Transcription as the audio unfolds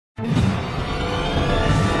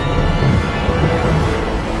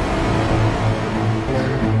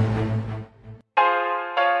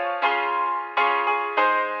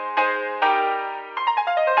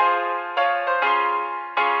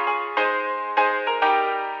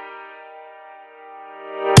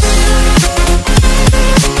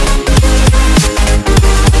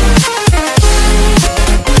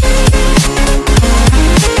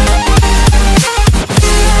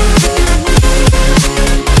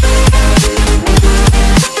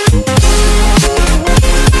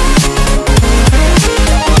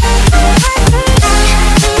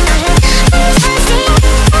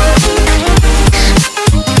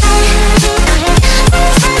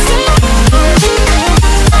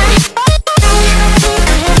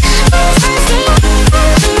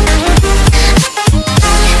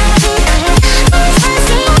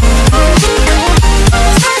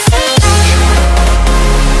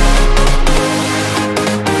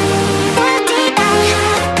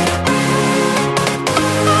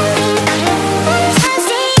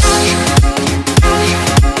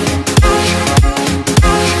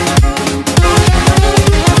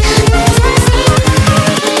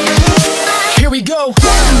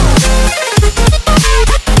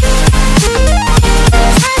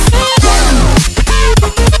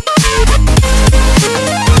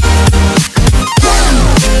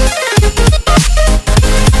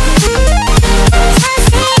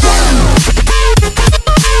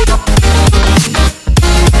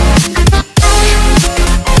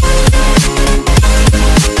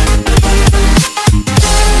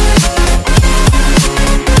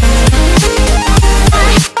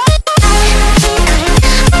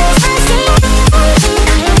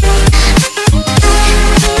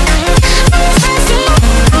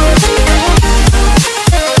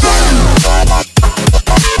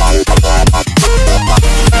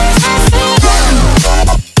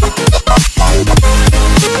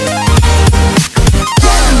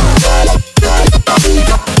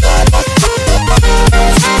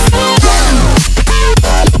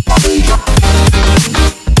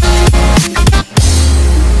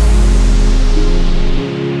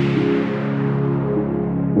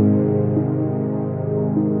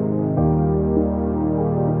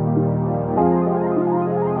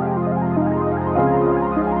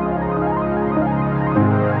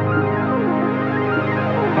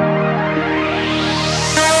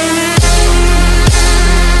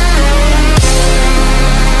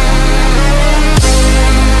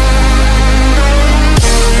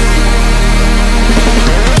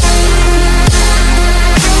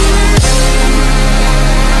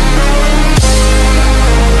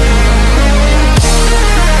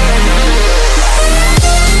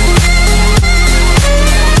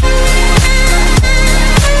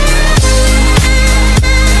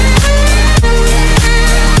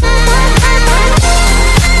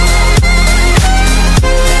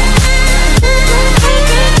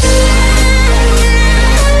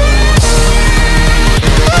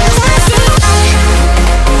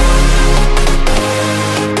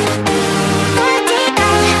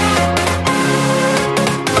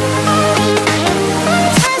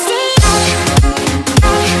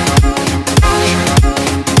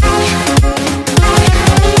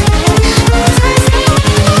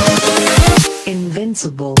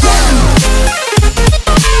invincible.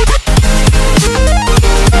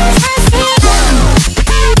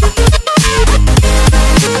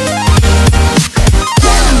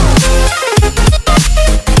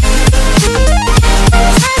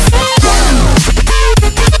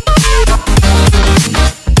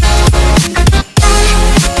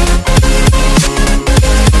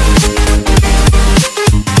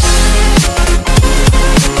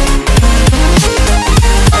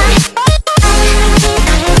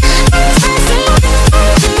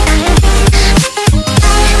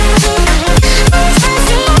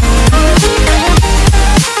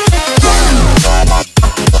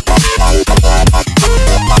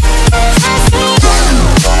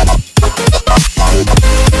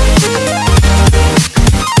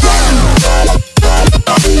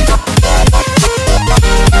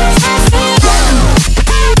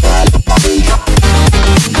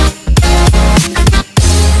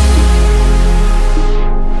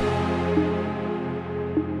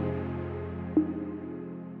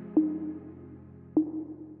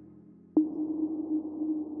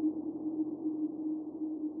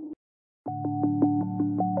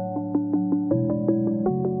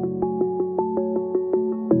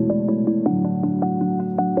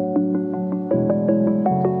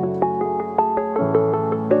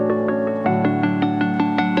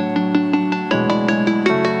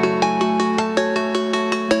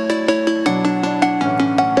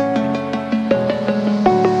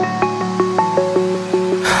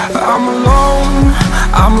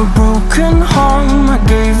 a broken home. I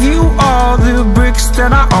gave you all the bricks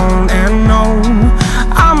that I own and know.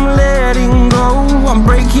 I'm letting go, I'm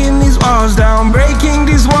breaking these walls down, breaking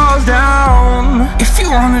these walls down. If you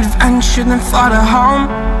want adventure, then fly to home.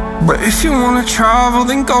 But if you wanna travel,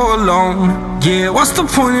 then go alone. Yeah, what's the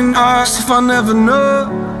point in us if I never know?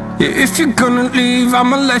 Yeah, if you're gonna leave,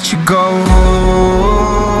 I'ma let you go.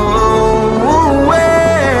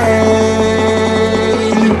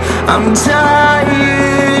 I'm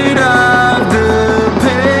tired of the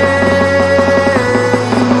pain.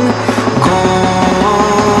 Go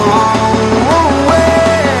away.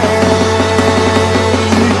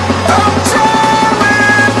 I'm tired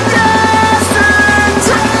of yesterday.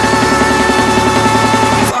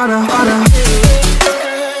 Fada, fada.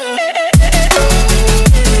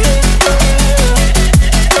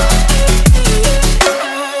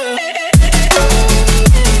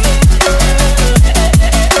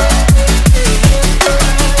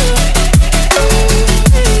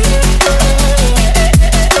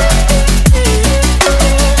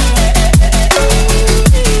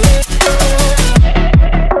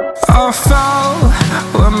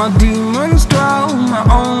 My demons dwell, my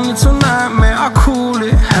own little nightmare, I call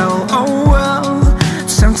it hell. Oh well,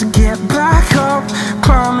 it's time to get back up,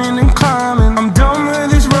 climbing and climbing. I'm done with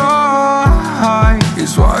this ride,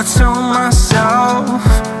 is what I tell myself,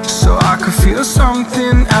 so I could feel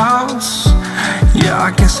something else. Yeah, I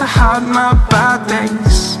guess I had my bad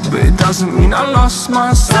days, but it doesn't mean I lost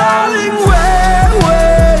my styling. Where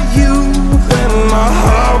were you when my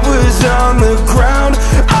heart was on the ground?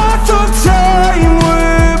 I thought time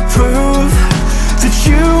would prove that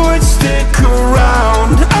you would stick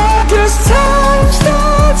around. I guess time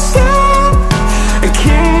stood still, a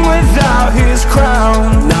king without his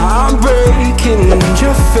crown. Now I'm breaking and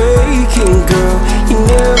you're faking, girl. You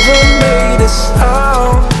never made a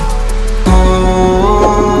sound. Oh,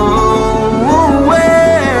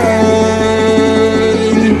 wait,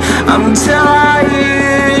 I'm tired.